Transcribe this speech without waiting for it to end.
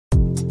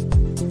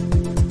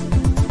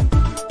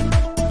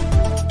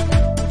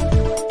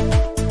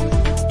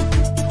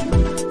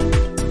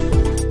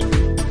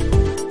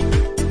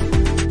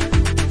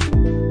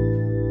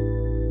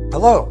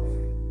Hello,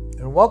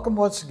 and welcome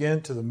once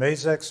again to the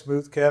Mazak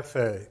Smooth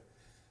Cafe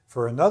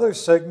for another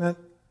segment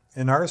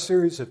in our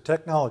series of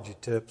technology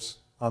tips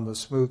on the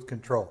Smooth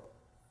Control.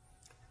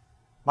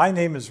 My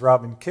name is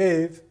Robin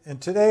Cave, and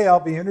today I'll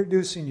be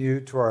introducing you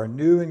to our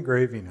new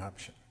engraving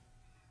option.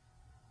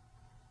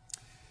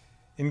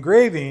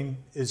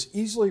 Engraving is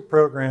easily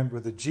programmed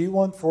with a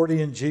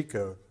G140 and G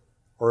code,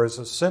 or as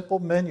a simple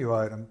menu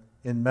item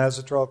in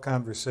Mazak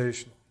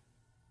Conversational.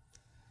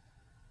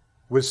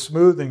 With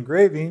smooth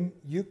engraving,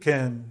 you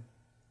can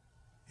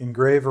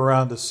engrave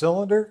around a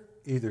cylinder,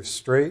 either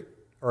straight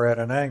or at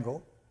an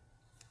angle.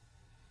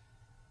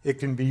 It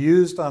can be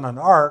used on an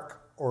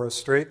arc or a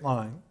straight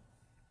line.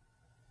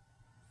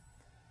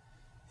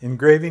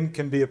 Engraving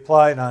can be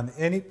applied on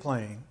any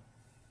plane.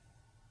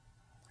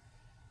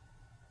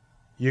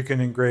 You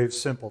can engrave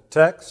simple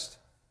text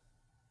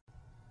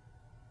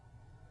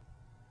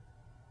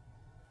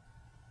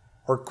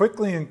or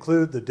quickly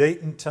include the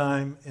date and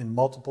time in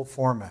multiple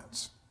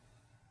formats.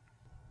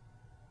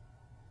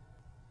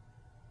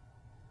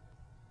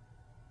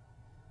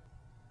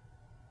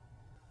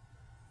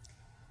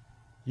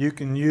 You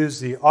can use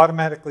the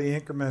automatically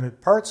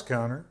incremented parts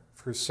counter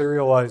for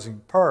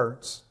serializing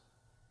parts,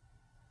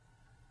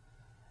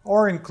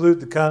 or include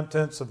the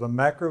contents of a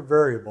macro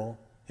variable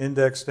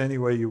indexed any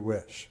way you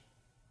wish.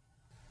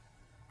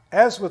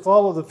 As with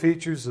all of the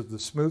features of the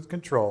Smooth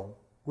Control,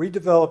 we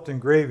developed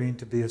engraving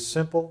to be a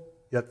simple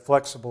yet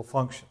flexible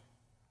function.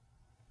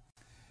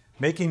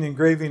 Making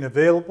engraving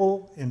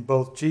available in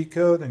both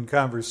G-code and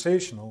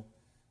conversational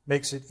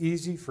makes it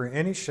easy for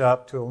any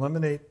shop to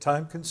eliminate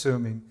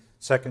time-consuming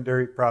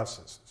secondary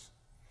processes.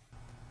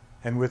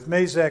 And with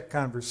Mazak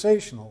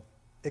Conversational,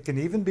 it can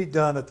even be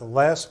done at the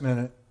last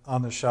minute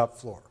on the shop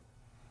floor.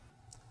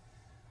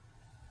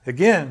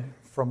 Again,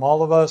 from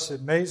all of us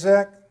at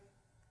Mazak,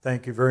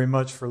 thank you very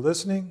much for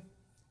listening,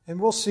 and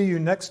we'll see you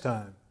next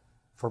time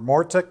for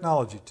more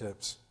technology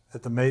tips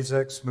at the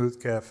Mazak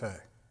Smooth Cafe.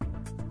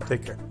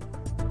 Take care.